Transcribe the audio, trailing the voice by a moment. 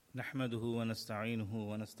نحمده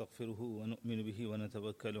ونستعينه ونستغفره ونؤمن به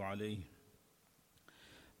ونتوكل عليه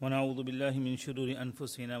ونعوذ بالله من شرور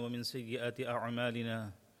أنفسنا ومن سيئات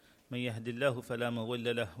أعمالنا من يهد الله فلا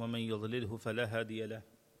مضل له ومن يضلله فلا هادي له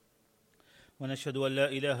ونشهد أن لا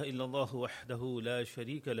إله إلا الله وحده لا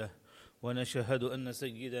شريك له ونشهد أن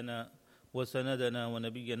سيدنا وسندنا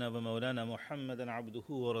ونبينا ومولانا محمدا عبده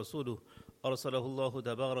ورسوله أرسله الله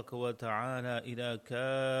تبارك وتعالى إلى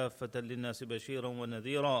كافة للناس بشيرا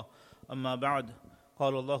ونذيرا أما بعد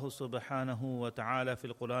قال الله سبحانه وتعالى في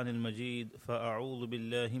القرآن المجيد فأعوذ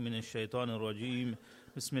بالله من الشيطان الرجيم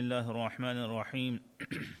بسم الله الرحمن الرحيم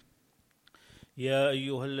يا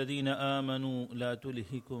أيها الذين آمنوا لا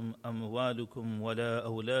تلهكم أموالكم ولا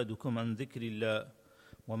أولادكم عن ذكر الله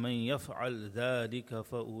ومن يفعل ذلك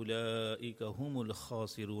فأولئك هم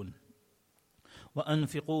الخاسرون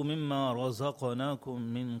وأنفقوا مما رزقناكم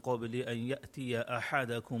من قبل أن يأتي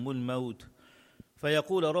أحدكم الموت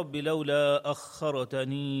فيقول رب لولا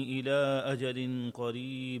أخرتني إلى أجل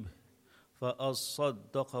قريب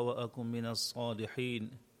فأصدق وأكن من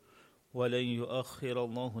الصالحين ولن يؤخر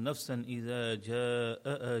الله نفسا إذا جاء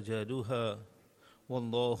أجلها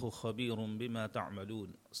والله خبير بما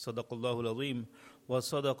تعملون صدق الله العظيم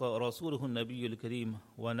وصدق رسوله النبي الكريم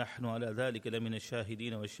ونحن على ذلك لمن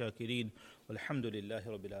الشاهدين والشاكرين والحمد لله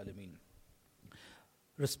رب العالمين.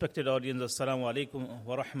 Respected audience, Assalamu alaikum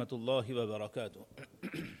wa rahmatullahi wa barakatuh.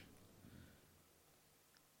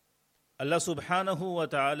 Allah subhanahu wa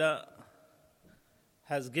ta'ala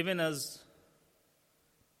has given us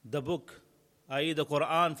the book, i.e. the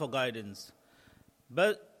Quran, for guidance.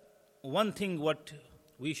 But one thing what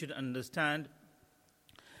we should understand,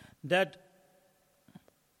 that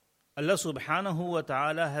Allah subhanahu wa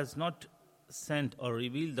ta'ala has not sent or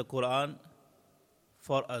revealed the Quran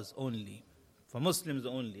for us only, for Muslims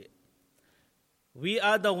only. We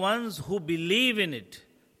are the ones who believe in it.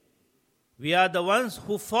 We are the ones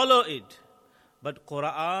who follow it. But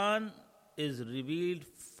Quran is revealed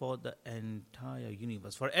for the entire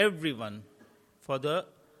universe, for everyone, for the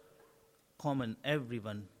common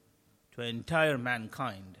everyone, to entire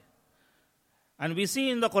mankind. And we see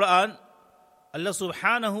in the Quran, Allah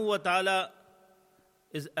subhanahu wa ta'ala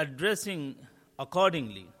is addressing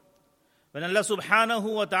accordingly. When Allah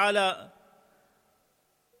subhanahu wa ta'ala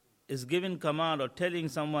is giving command or telling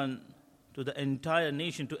someone, to the entire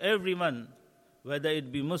nation, to everyone, whether it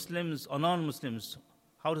be Muslims or non-Muslims,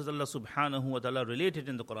 how does Allah subhanahu wa ta'ala relate it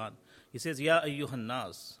in the Quran? He says, Ya ayyuhan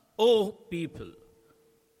nas, O people.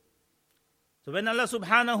 So when Allah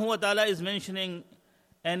subhanahu wa ta'ala is mentioning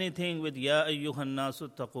anything with Ya ayyuhan nasu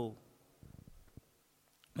taqu,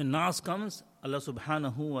 when nas comes, Allah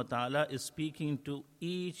subhanahu wa ta'ala is speaking to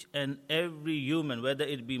each and every human, whether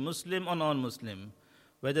it be Muslim or non-Muslim,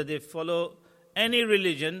 whether they follow any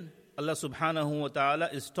religion, Allah subhanahu wa ta'ala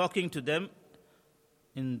is talking to them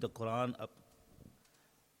in the Quran.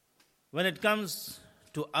 When it comes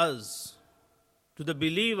to us, to the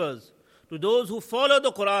believers, to those who follow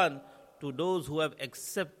the Quran, to those who have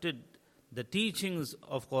accepted the teachings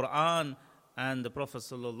of Quran and the Prophet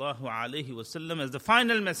sallallahu alaihi wasallam as the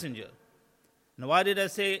final messenger. Now, why did I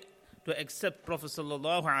say to accept Prophet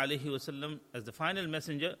sallallahu alaihi wasallam as the final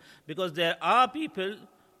messenger? Because there are people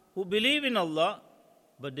who believe in Allah,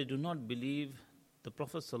 but they do not believe the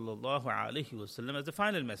Prophet sallallahu alaihi wasallam as the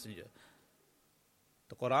final messenger.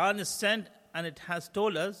 The Quran is sent and it has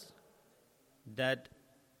told us that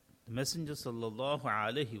the Messenger sallallahu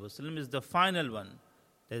alaihi wasallam is the final one.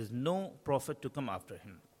 There is no prophet to come after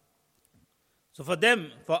him. So for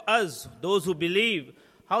them, for us, those who believe,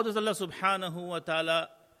 how does Allah subhanahu wa ta'ala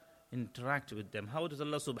interact with them? How does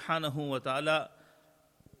Allah subhanahu wa ta'ala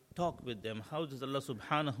talk with them? How does Allah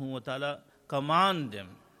subhanahu wa ta'ala command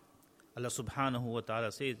them? Allah subhanahu wa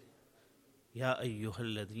ta'ala says, Ya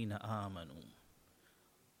ayyuhalladhina amanu.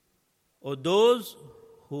 O those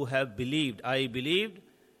who have believed, I believed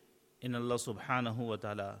in Allah subhanahu wa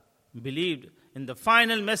ta'ala, believed in the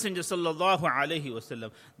final messenger sallallahu alaihi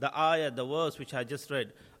wasallam. The ayah, the verse which I just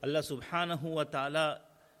read, Allah subhanahu wa ta'ala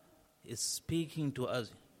is speaking to us.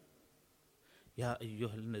 Ya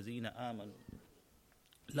ayyuhal lazina amanu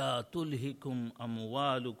la tulhikum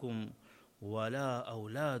amwalukum wala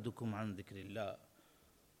awladukum an dhikrillah.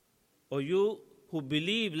 O you who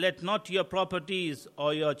believe, let not your properties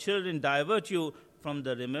or your children divert you from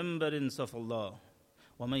the remembrance of Allah.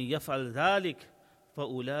 وَمَنْ يَفْعَلْ ذَلِكَ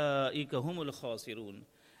فَأُولَٰئِكَ هُمُ الْخَاسِرُونَ.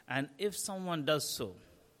 And if someone does so,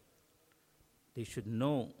 they should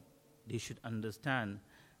know, they should understand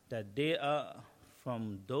that they are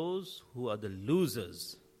from those who are the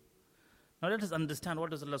losers. Now let us understand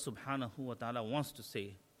what does Allah subhanahu wa ta'ala wants to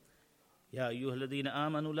say. Ya ayyuhalladhina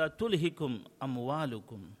amanu la tulhikum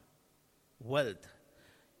amwalukum. Wealth.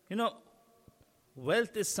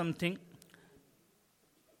 Wealth is something,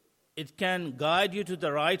 it can guide you to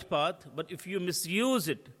the right path, but if you misuse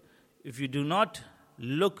it, if you do not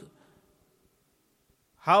look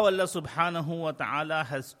how Allah subhanahu wa ta'ala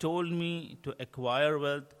has told me to acquire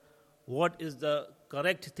wealth, what is the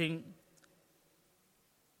correct thing,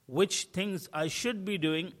 which things I should be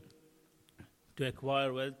doing to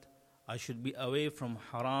acquire wealth, I should be away from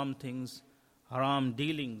haram things, haram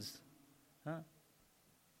dealings.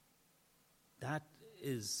 That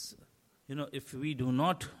is, if we do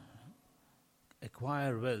not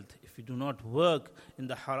acquire wealth, if we do not work in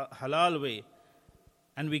the halal way,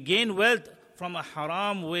 and we gain wealth from a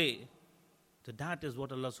haram way, so that is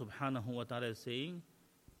what Allah subhanahu wa ta'ala is saying,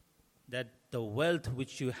 that the wealth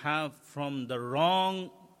which you have from the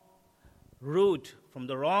wrong route, from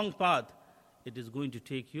the wrong path, it is going to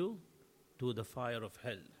take you to the fire of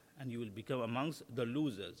hell, and you will become amongst the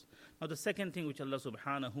losers. Now the second thing which Allah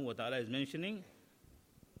subhanahu wa ta'ala is mentioning,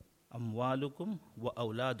 amwalukum wa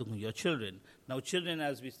awladukum, your children. Now children,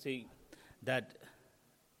 as we say, that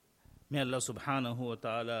may Allah subhanahu wa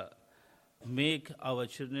ta'ala make our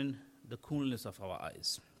children the coolness of our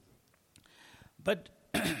eyes. But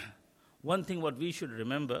one thing what we should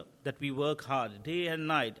remember, that we work hard day and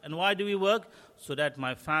night. And why do we work? So that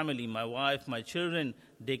my family, my wife, my children,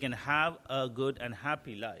 they can have a good and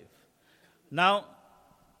happy life. Now,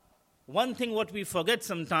 one thing what we forget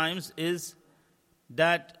sometimes is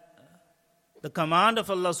that the command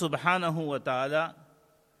of Allah subhanahu wa ta'ala,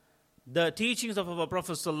 the teachings of our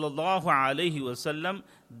Prophet sallallahu alaihi wasallam,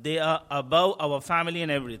 they are above our family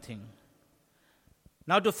and everything.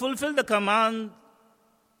 Now to fulfill the command,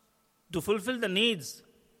 to fulfill the needs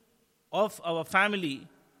of our family,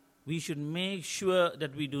 we should make sure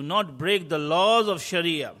that we do not break the laws of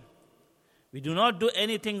Sharia. We do not do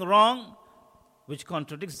anything wrong which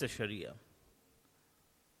contradicts the Sharia.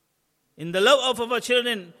 In the love of our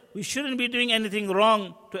children, we shouldn't be doing anything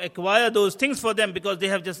wrong to acquire those things for them because they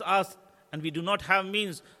have just asked and we do not have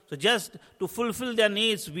means. So just to fulfill their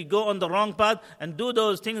needs, we go on the wrong path and do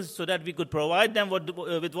those things so that we could provide them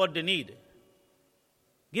with what they need.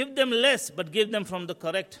 Give them less, but give them from the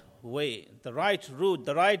correct way, the right route,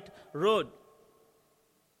 the right road.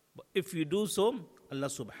 If you do so, Allah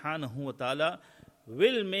subhanahu wa ta'ala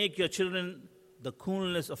will make your children the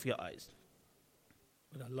coolness of your eyes.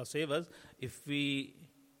 But Allah save us, if we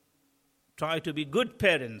try to be good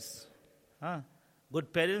parents,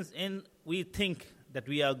 we think that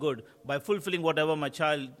we are good by fulfilling whatever my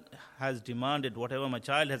child has demanded, whatever my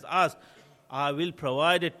child has asked, I will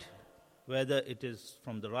provide it, whether it is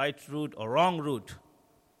from the right route or wrong route.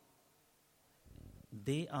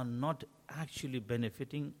 They are not actually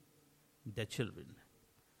benefiting their children,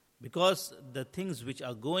 because the things which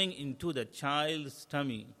are going into the child's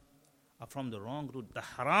tummy are from the wrong route. The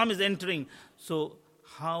haram is entering. So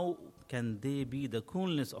how can they be the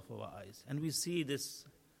coolness of our eyes? And we see this.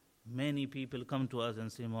 Many people come to us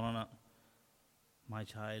and say, Maulana, my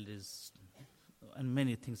child is, and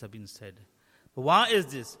many things have been said. But why is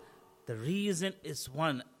this? The reason is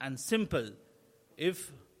one and simple.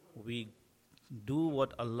 If we do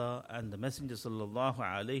what Allah and the Messenger sallallahu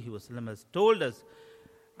alaihi wasallam has told us,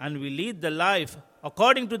 and we lead the life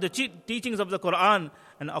according to the teachings of the Quran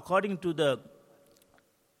and according to the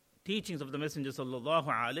teachings of the Messenger sallallahu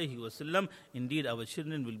alaihi wasallam, indeed our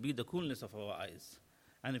children will be the coolness of our eyes.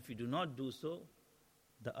 And if we do not do so,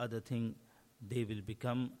 the other thing, they will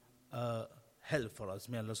become hell for us.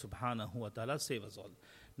 May Allah subhanahu wa ta'ala save us all.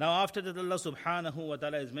 Now after that, Allah subhanahu wa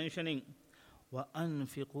ta'ala is mentioning,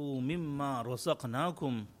 وَأَنْفِقُوا مِمَّا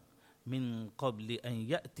رَزَقْنَاكُمْ مِنْ قَبْلِ أَنْ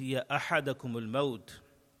يَأْتِيَ أَحَدَكُمُ الْمَوْتِ.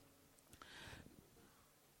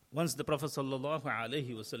 Once the Prophet sallallahu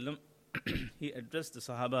alaihi wasallam, he addressed the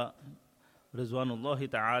Sahaba,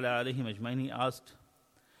 Rizwanullahi ta'ala alayhim ajmain, he asked,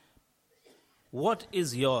 what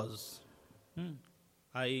is yours?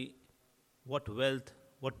 What wealth,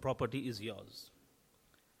 what property is yours?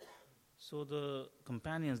 So the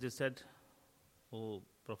companions, they said, oh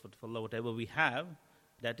Prophet of Allah, whatever we have,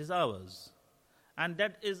 that is ours. And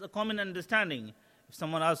that is a common understanding. If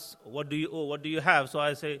someone asks, what do you owe, what do you have? So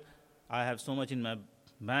I say, I have so much in my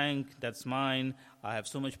bank, that's mine. I have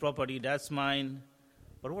so much property, that's mine.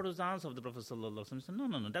 But what was the answer of the Prophet sallallahu alaihi wasallam? He said,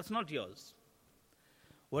 no, that's not yours.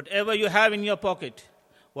 Whatever you have in your pocket,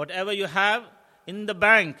 whatever you have in the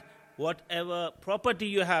bank, whatever property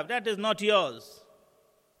you have, that is not yours.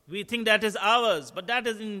 We think that is ours, but that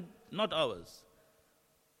is not ours.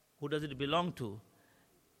 Who does it belong to?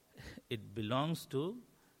 It belongs to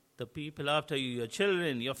the people after you, your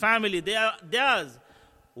children, your family. They are theirs.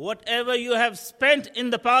 whatever you have spent in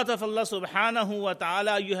the path of Allah subhanahu wa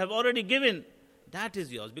ta'ala, you have already given. That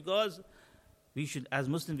is yours. Because we should, as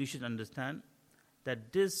Muslims, we should understand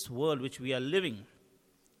that this world which we are living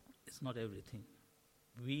is not everything.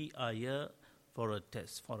 We are here for a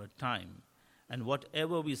test, for a time. And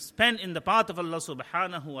whatever we spend in the path of Allah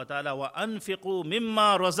subhanahu wa ta'ala, wa anfiqu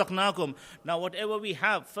mimma razaqnakum. Now whatever we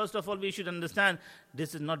have, first of all we should understand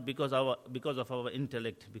this is not because of our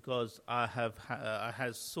intellect, because I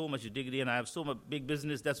have so much degree and I have so much big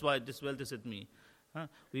business, that's why this wealth is with me.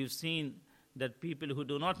 We've seen that people who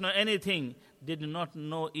do not know anything, they do not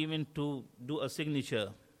know even to do a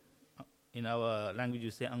signature. In our language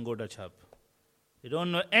you say angoda chap. They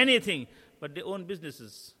don't know anything, but they own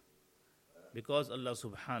businesses. Because Allah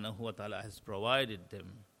subhanahu wa ta'ala has provided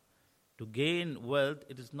them. To gain wealth,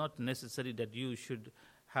 it is not necessary that you should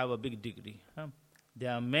have a big degree.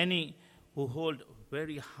 There are many who hold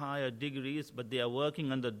very higher degrees, but they are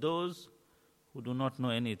working under those who do not know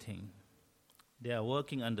anything. They are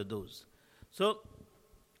working under those. So,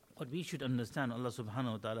 what we should understand, Allah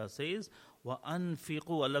subhanahu wa ta'ala says,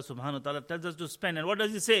 وَأَنْفِقُوا. Allah subhanahu wa ta'ala tells us to spend. And what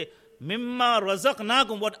does He say? مِمَّا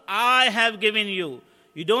رَزَقْنَاكُمْ. What I have given you.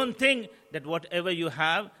 You don't think that whatever you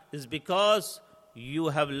have is because you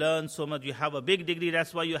have learned so much, you have a big degree,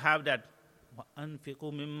 that's why you have that.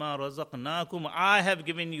 وَأَنْفِقُوا مِمَّا رَزَقْنَاكُمْ. I have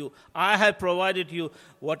given you, I have provided you.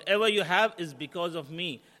 Whatever you have is because of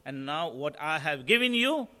me. And now what I have given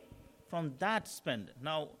you, from that spend.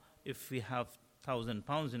 Now, if we have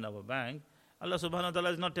 £1,000 in our bank, Allah subhanahu wa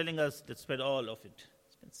ta'ala is not telling us to spend all of it.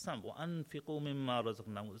 Spend some. وَأَنْفِقُوا مِمَّا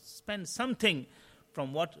رَزَقْنَاكُمْ. Spend something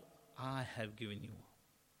from what I have given you.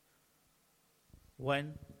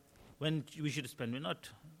 When we should spend, we're not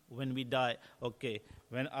when we die. Okay,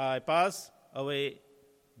 when I pass away,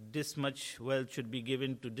 this much wealth should be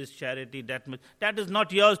given to this charity, that much. That is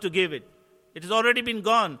not yours to give it. It has already been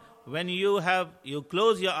gone. When you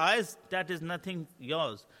close your eyes, that is nothing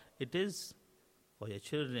yours. It is for your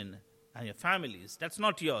children and your families. That's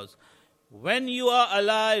not yours. When you are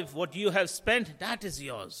alive, what you have spent, that is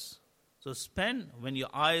yours. So spend when your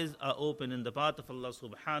eyes are open in the path of Allah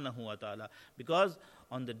subhanahu wa ta'ala. Because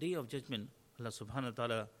on the day of judgment, Allah subhanahu wa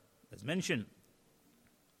ta'ala has mentioned,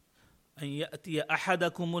 أَن يَأْتِيَ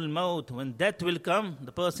أَحَدَكُمُ الْمَوْتِ. When death will come,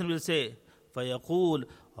 the person will say, فَيَقُولُ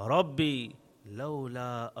رَبِّي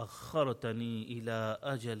لَوْلَا أَخَّرْتَنِي إِلَىٰ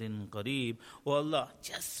أَجَلٍ قَرِيبٍ. Oh Allah,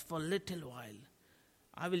 just for a little while,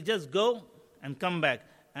 I will just go and come back.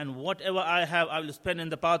 And whatever I have, I will spend in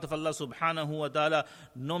the path of Allah subhanahu wa ta'ala.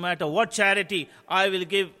 No matter what charity, I will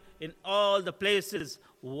give in all the places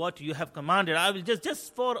what you have commanded. I will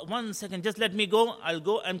just for 1 second, just let me go. I'll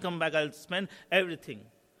go and come back. I'll spend everything.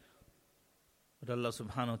 But Allah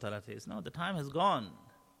subhanahu wa ta'ala says, no, the time has gone.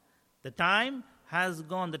 The time has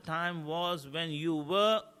gone. The time was when you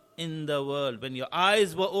were in the world, when your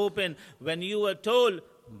eyes were open, when you were told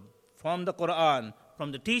from the Quran,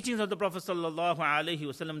 from the teachings of the Prophet sallallahu alaihi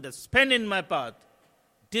wasallam, that spend in my path.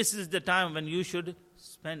 This is the time when you should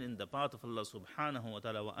spend in the path of Allah subhanahu wa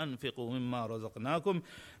ta'ala. وَأَنْفِقُوا مِمَّا رَزَقْنَاكُمْ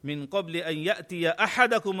مِنْ قَبْلِ أَنْ يَأْتِيَ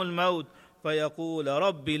أَحَدَكُمُ الْمَوْتِ فَيَقُولَ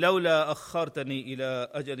رَبِّ لَوْلَا أَخَّرْتَنِي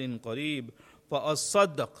إِلَىٰ أَجَلٍ قَرِيبٍ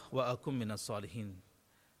فَأَصَّدَّقْ وَأَكُمْ مِنَ الصَّالِحِينَ.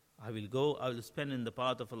 I will go, I will spend in the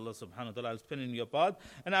path of Allah subhanahu wa ta'ala. I will spend in your path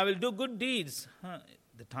and I will do good deeds.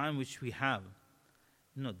 The time which we have.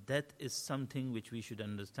 Death is something which we should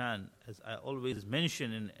understand. As I always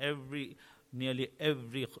mention in nearly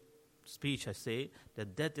every speech I say,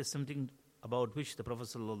 that death is something about which the Prophet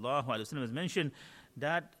sallallahu alaihi wasallam has mentioned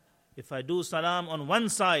that if I do salam on one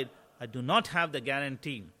side, I do not have the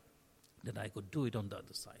guarantee that I could do it on the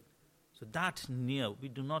other side. So that near, we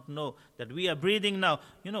do not know that we are breathing now.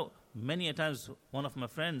 Many a times one of my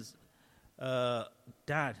friends,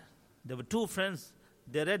 dad, there were two friends,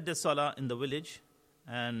 they read the salah in the village,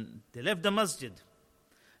 and they left the masjid.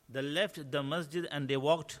 They left the masjid and they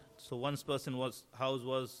walked. So one person's house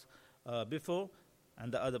was before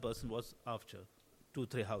and the other person was after,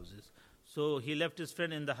 2-3 houses. So he left his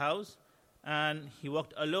friend in the house and he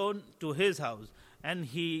walked alone to his house. And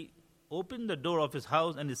he opened the door of his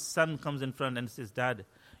house and his son comes in front and says, Dad,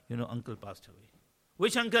 uncle passed away.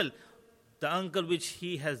 Which uncle? The uncle which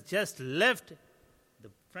he has just left, the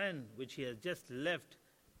friend which he has just left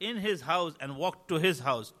in his house and walked to his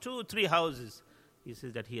house, 2-3 houses. He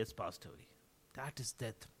says that he has passed away. That is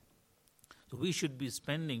death. So we should be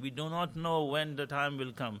spending. We do not know when the time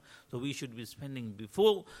will come. So we should be spending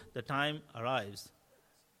before the time arrives.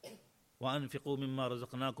 وأنفقوا مما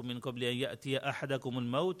رزقناكم من قبل أن يأتي أحدكم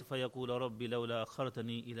الموت فيقول ربي لولا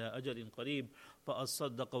أخرتني إلى أجل قريب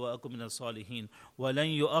فأصدق وأكن من الصالحين ولن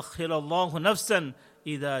يؤخر الله نفسا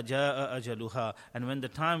إذا جاء أجلها. And when the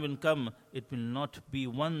time will come, it will not be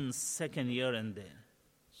 1 second here and there.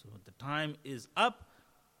 So the time is up,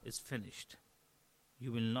 it's finished.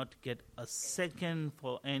 You will not get a second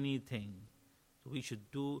for anything. So we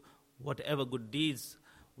should do whatever good deeds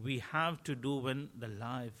we have to do when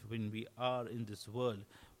we are in this world.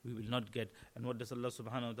 We will not get. And what does Allah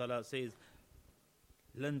subhanahu wa ta'ala says?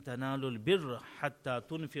 لَن تَنَالُوا الْبِرَّ حَتَّى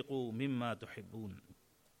تُنْفِقُوا مِمَّا تُحِبُّونَ.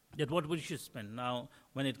 That what we should spend. Now,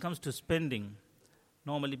 when it comes to spending,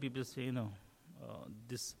 normally people say,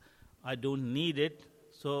 this, I don't need it.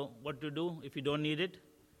 So what to do? If you don't need it,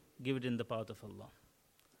 give it in the path of Allah.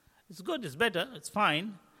 It's good, it's better, it's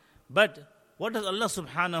fine. But what does Allah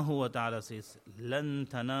subhanahu wa ta'ala says? لَن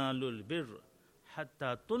تَنَالُوا الْبِرَّ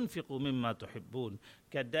حَتَّى تُنْفِقُوا مِمَّا تُحِبُّونَ.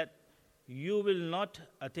 Get that? You will not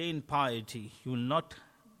attain piety. You will not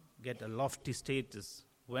get a lofty status.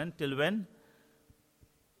 When? Till when?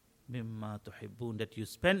 مِمَّا تُحِبُّونَ. That you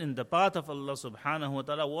spend in the path of Allah subhanahu wa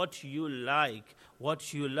ta'ala what you like,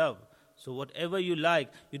 what you love. So whatever you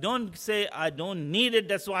like, you don't say, I don't need it,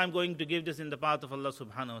 that's why I'm going to give this in the path of Allah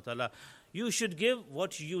subhanahu wa ta'ala. You should give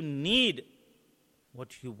what you need,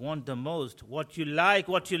 what you want the most, what you like,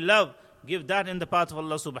 what you love. Give that in the path of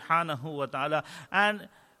Allah subhanahu wa ta'ala. And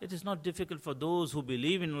it is not difficult for those who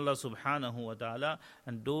believe in Allah subhanahu wa ta'ala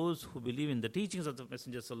and those who believe in the teachings of the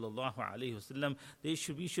Messenger sallallahu alayhi wasallam.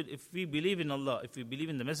 We should, if we believe in Allah, if we believe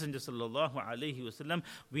in the Messenger sallallahu alayhi wasallam,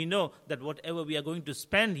 we know that whatever we are going to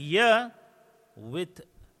spend here with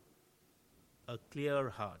a clear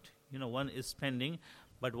heart. One is spending,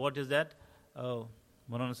 but what is that?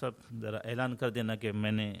 Maulana Sahib, जरा ऐलान कर देना कि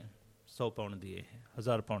मैंने 100 pound दिए हैं,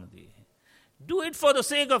 1000 pound दिए हैं. Do it for the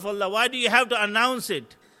sake of Allah. Why do you have to announce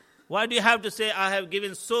it? Why do you have to say, I have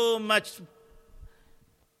given so much?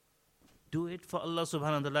 Do it for Allah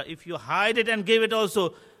subhanahu wa ta'ala. If you hide it and give it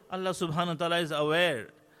also, Allah subhanahu wa ta'ala is aware.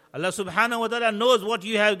 Allah subhanahu wa ta'ala knows what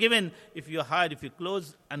you have given. If you hide, if you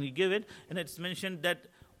close and you give it, and it's mentioned that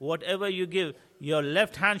whatever you give, your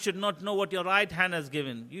left hand should not know what your right hand has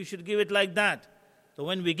given. You should give it like that. So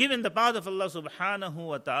when we give in the path of Allah subhanahu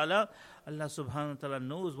wa ta'ala, Allah subhanahu wa ta'ala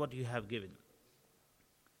knows what you have given.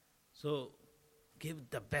 So give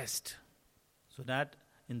the best, so that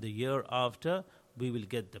in the year after, we will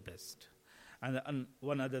get the best. And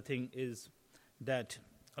one other thing is that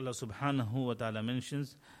Allah subhanahu wa ta'ala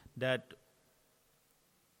mentions that,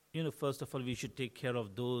 first of all, we should take care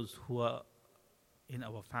of those who are in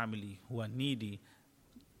our family, who are needy.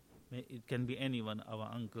 It can be anyone,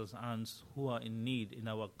 our uncles, aunts, who are in need in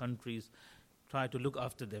our countries. Try to look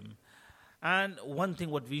after them. And one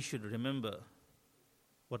thing what we should remember,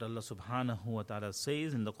 what Allah subhanahu wa ta'ala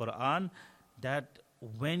says in the Quran, that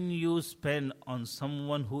when you spend on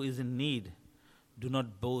someone who is in need, do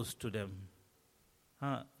not boast to them.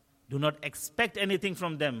 Do not expect anything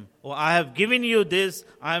from them. I have given you this,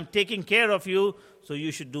 I am taking care of you, so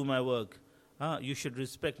you should do my work. You should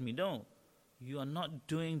respect me. No. You are not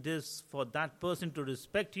doing this for that person to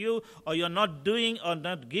respect you, or you are not doing or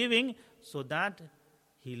not giving so that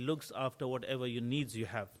he looks after whatever your needs you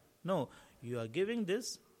have. No. You are giving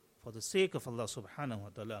this for the sake of Allah subhanahu wa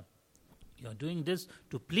ta'ala. You are doing this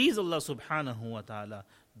to please Allah subhanahu wa ta'ala.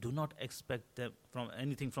 Do not expect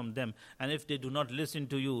anything from them. And if they do not listen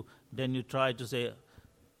to you, then you try to say,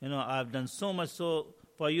 I've done so much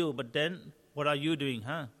for you, but then what are you doing?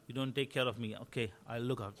 You don't take care of me. Okay, I'll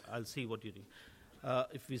look out. I'll see what you do.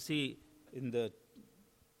 If we see in the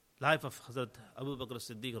life of Hazrat Abu Bakr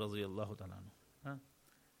as-Siddiq radiyallahu ta'ala,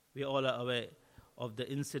 we all are aware of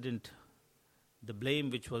the incident, the blame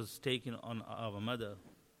which was taken on our mother,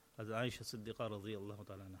 Hazrat Aisha Siddiqa radiyallahu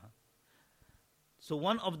ta'ala anha. So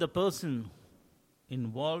one of the person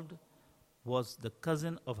involved was the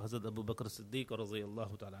cousin of Hazrat Abu Bakr as-Siddiq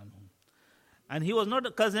radiyallahu ta'ala anhu. And he was not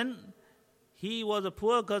a cousin, he was a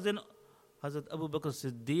poor cousin, Hazrat Abu Bakr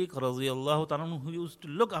as-Siddiq radiyallahu ta'ala anhu, who used to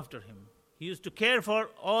look after him. He used to care for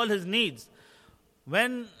all his needs.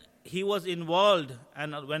 When he was involved,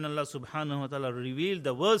 and when Allah subhanahu wa ta'ala revealed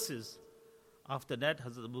the verses, after that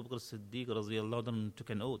Hazrat Abu Bakr as-Siddiq radiyallahu anhu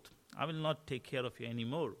took an oath. I will not take care of you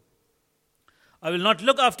anymore. I will not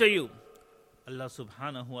look after you. Allah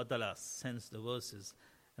subhanahu wa ta'ala sends the verses,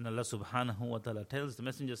 and Allah subhanahu wa ta'ala tells the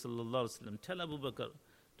Messenger sallallahu alaihi wasallam, tell Abu Bakr,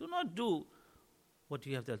 do not do what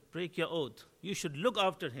you have to break your oath. You should look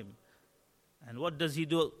after him. And what does he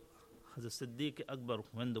do? Hazrat Siddiq Akbar,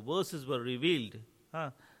 when the verses were revealed,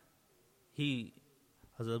 Hazrat Abu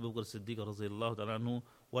Bakr Siddiq radiyallahu ta'ala anhu,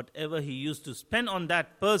 whatever he used to spend on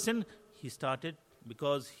that person, he started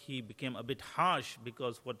because he became a bit harsh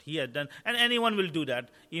because what he had done, and anyone will do that.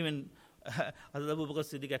 Even Hazrat Abu Bakr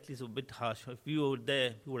Siddiq at least a bit harsh. If we were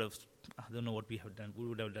there, we would have, I don't know what we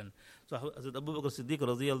would have done. So Hazrat Abu Bakr Siddiq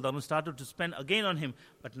radiyallahu anhu started to spend again on him,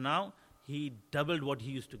 but now he doubled what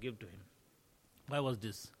he used to give to him. Why was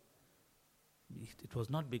this? It was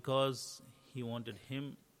not because he wanted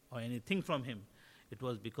him or anything from him. It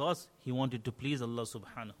was because he wanted to please Allah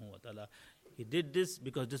subhanahu wa ta'ala. He did this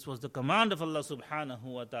because this was the command of Allah subhanahu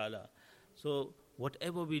wa ta'ala. So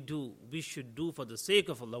whatever we do, we should do for the sake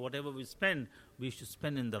of Allah. Whatever we spend, we should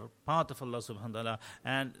spend in the path of Allah subhanahu wa ta'ala.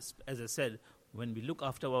 And as I said, when we look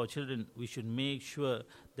after our children, we should make sure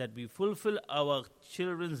that we fulfill our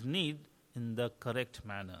children's need in the correct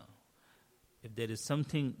manner. If there is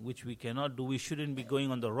something which we cannot do, we shouldn't be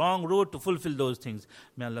going on the wrong road to fulfill those things.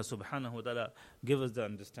 May Allah subhanahu wa ta'ala give us the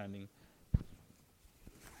understanding.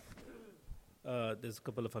 There's a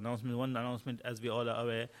couple of announcements. One announcement, as we all are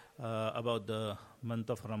aware, about the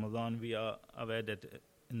month of Ramadan. We are aware that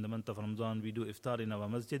in the month of Ramadan we do iftar in our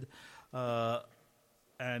masjid.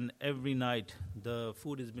 And every night the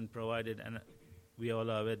food has been provided, and we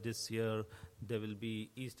all are aware this year there will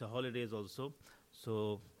be Easter holidays also.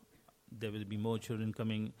 So there will be more children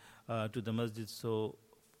coming to the masjid. So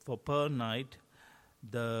for per night,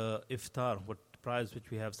 the iftar, what price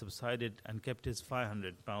which we have subsided and kept is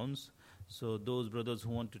 £500. So those brothers who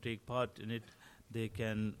want to take part in it, they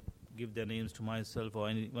can give their names to myself or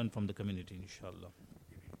anyone from the community, inshallah.